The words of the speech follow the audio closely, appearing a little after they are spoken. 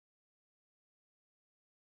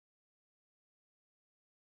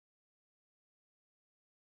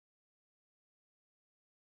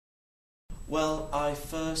Well, I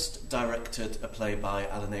first directed a play by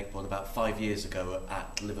Alan Ayckbourn about 5 years ago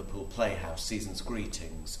at Liverpool Playhouse, Season's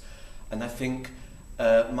Greetings. And I think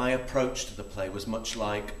my approach to the play was much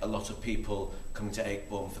like a lot of people coming to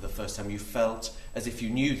Ayckbourn for the first time. You felt as if you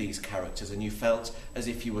knew these characters, and you felt as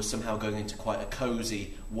if you were somehow going into quite a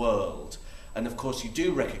cosy world. And of course you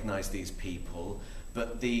do recognise these people,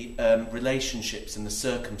 but the relationships and the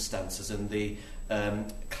circumstances and the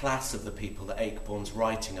class of the people that Ayckbourn's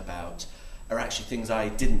writing about are actually things I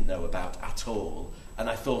didn't know about at all. And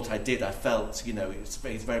I thought I did. I felt, it's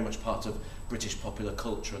very much part of British popular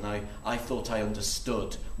culture, and I thought I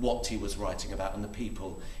understood what he was writing about and the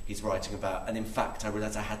people he's writing about. And in fact, I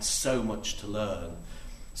realised I had so much to learn.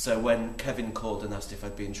 So when Kevin called and asked if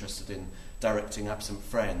I'd be interested in directing Absent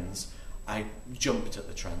Friends, I jumped at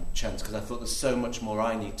the chance, because I thought there's so much more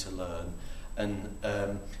I need to learn. And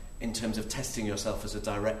in terms of testing yourself as a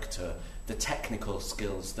director, the technical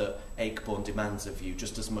skills that Ayckbourn demands of you,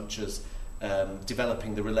 just as much as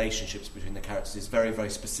developing the relationships between the characters, is very, very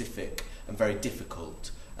specific and very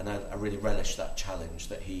difficult. And I really relish that challenge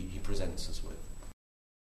that he presents us with.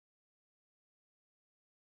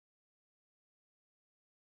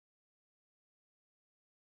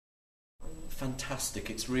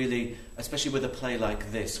 Fantastic. It's really, especially with a play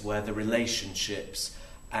like this, where the relationships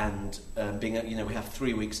and we have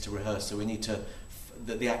 3 weeks to rehearse, so we need to,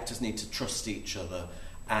 the actors need to trust each other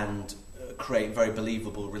and create very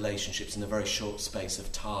believable relationships in a very short space of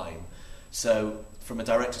time. So from a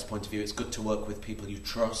director's point of view, it's good to work with people you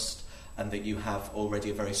trust and that you have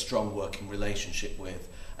already a very strong working relationship with.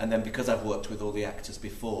 And then because I've worked with all the actors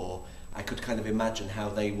before, I could kind of imagine how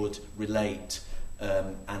they would relate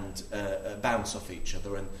and bounce off each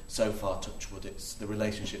other, and so far, touch wood, the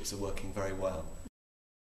relationships are working very well.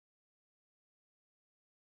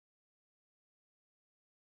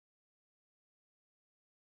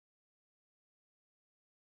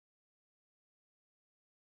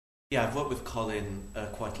 Yeah, I've worked with Colin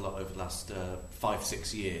quite a lot over the last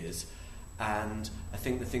 5-6 years, and I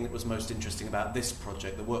think the thing that was most interesting about this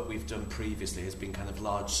project, the work we've done previously, has been kind of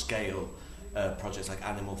large-scale projects like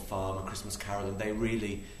Animal Farm and Christmas Carol, and they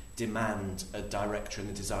really demand a director and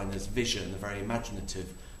a designer's vision, a very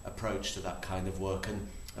imaginative approach to that kind of work. And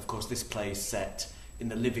of course this play is set in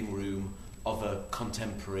the living room of a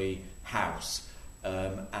contemporary house,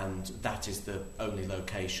 and that is the only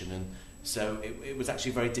location, and so it was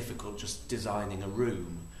actually very difficult just designing a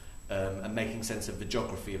room and making sense of the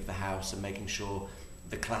geography of the house and making sure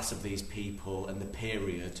the class of these people and the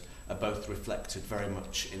period are both reflected very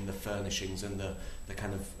much in the furnishings and the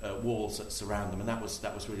kind of walls that surround them, and that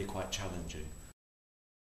was really quite challenging.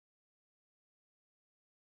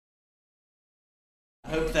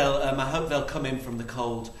 I hope they'll come in from the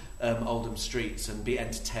cold Oldham streets and be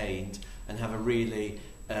entertained and have a really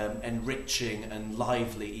enriching and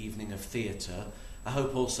lively evening of theatre. I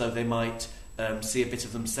hope also they might see a bit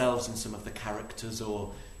of themselves in some of the characters,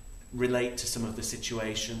 or relate to some of the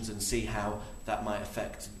situations and see how that might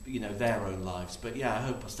affect their own lives. But yeah, I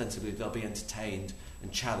hope ostensibly they'll be entertained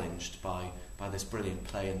and challenged by this brilliant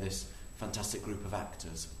play and this fantastic group of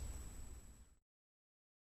actors.